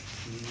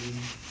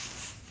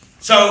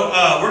 So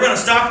we're going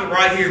to stop it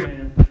right here,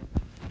 man.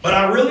 But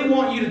I really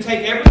want you to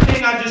take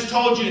everything I just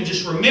told you and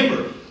just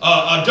remember,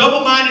 a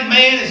double-minded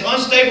man is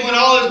unstable in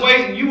all his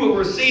ways, and you will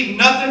receive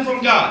nothing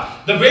from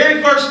God. The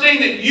very first thing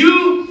that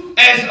you,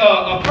 as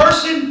a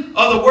person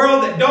of the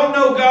world that don't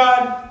know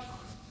God,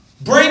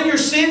 bring your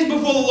sins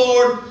before the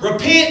Lord,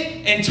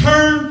 repent, and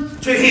turn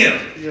to Him.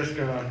 Yes,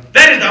 God.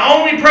 That is the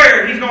only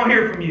prayer He's going to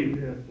hear from you.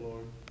 Yes,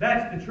 Lord.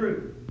 That's the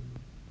truth.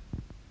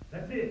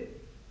 That's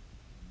it.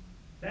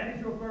 That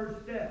is your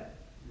first step.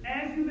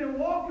 As you've been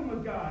walking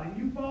with God and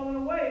you've fallen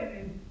away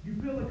and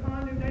you feel the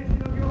condemnation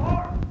of your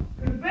heart,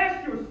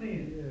 confess your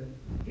sins.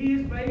 Yes. He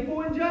is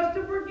faithful and just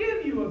to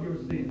forgive you of your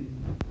sins.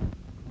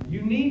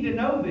 You need to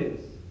know this.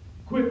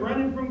 Quit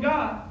running from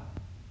God.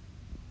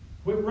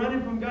 Quit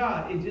running from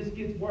God. It just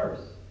gets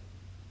worse.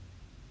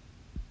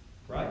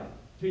 Right?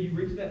 Till you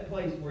reach that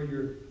place where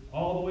you're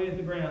all the way at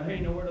the ground. There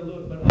ain't nowhere to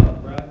look but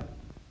up, right?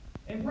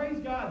 And praise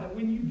God that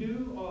when you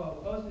do,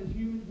 us as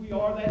humans, we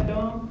are that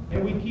dumb,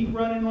 and we keep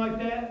running like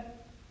that,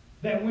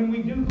 that when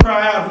we do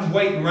cry out, He's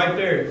waiting right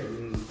there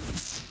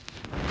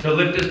to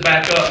lift us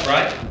back up,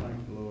 right?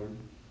 Thank you, Lord.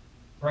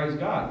 Praise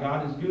God.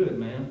 God is good,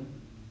 man.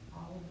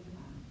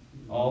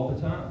 All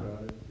the time.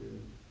 God is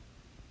good.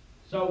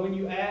 So when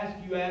you ask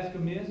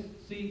amiss.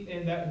 See,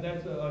 and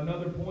that's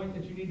another point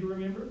that you need to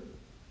remember.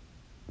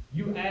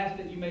 You ask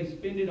that you may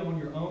spend it on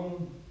your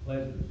own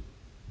pleasures.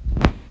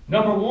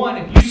 Number one,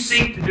 if you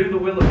seek to do the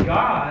will of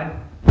God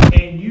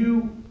and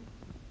you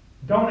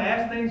don't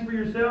ask things for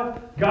yourself,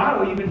 God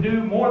will even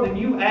do more than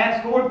you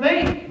ask or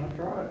think. That's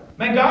right.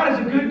 Man, God is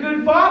a good,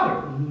 good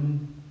Father.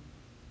 Mm-hmm.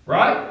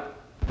 Right?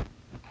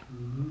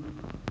 Mm-hmm.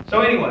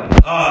 So anyway,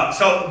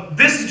 so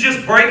this is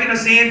just breaking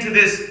us into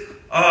this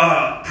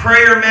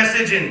prayer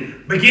message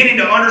and beginning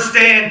to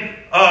understand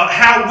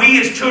how we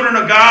as children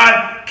of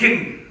God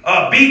can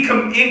be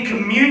in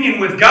communion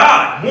with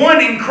God,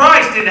 one in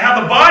Christ, and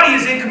how the body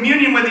is in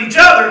communion with each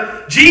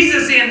other,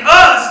 Jesus in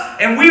us,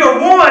 and we are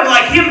one,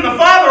 like Him and the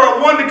Father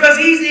are one, because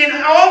He's in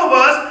all of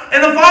us,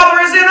 and the Father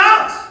is in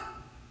us.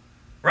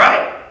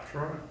 Right? That's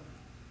right.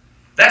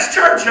 That's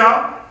church,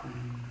 y'all.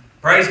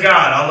 Praise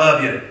God. I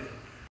love you.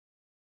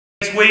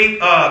 Next week,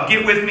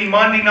 get with me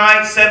Monday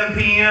night, 7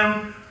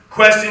 p.m.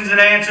 questions and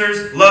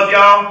answers. Love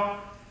y'all.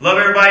 Love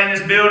everybody in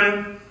this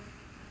building.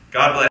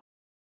 God bless.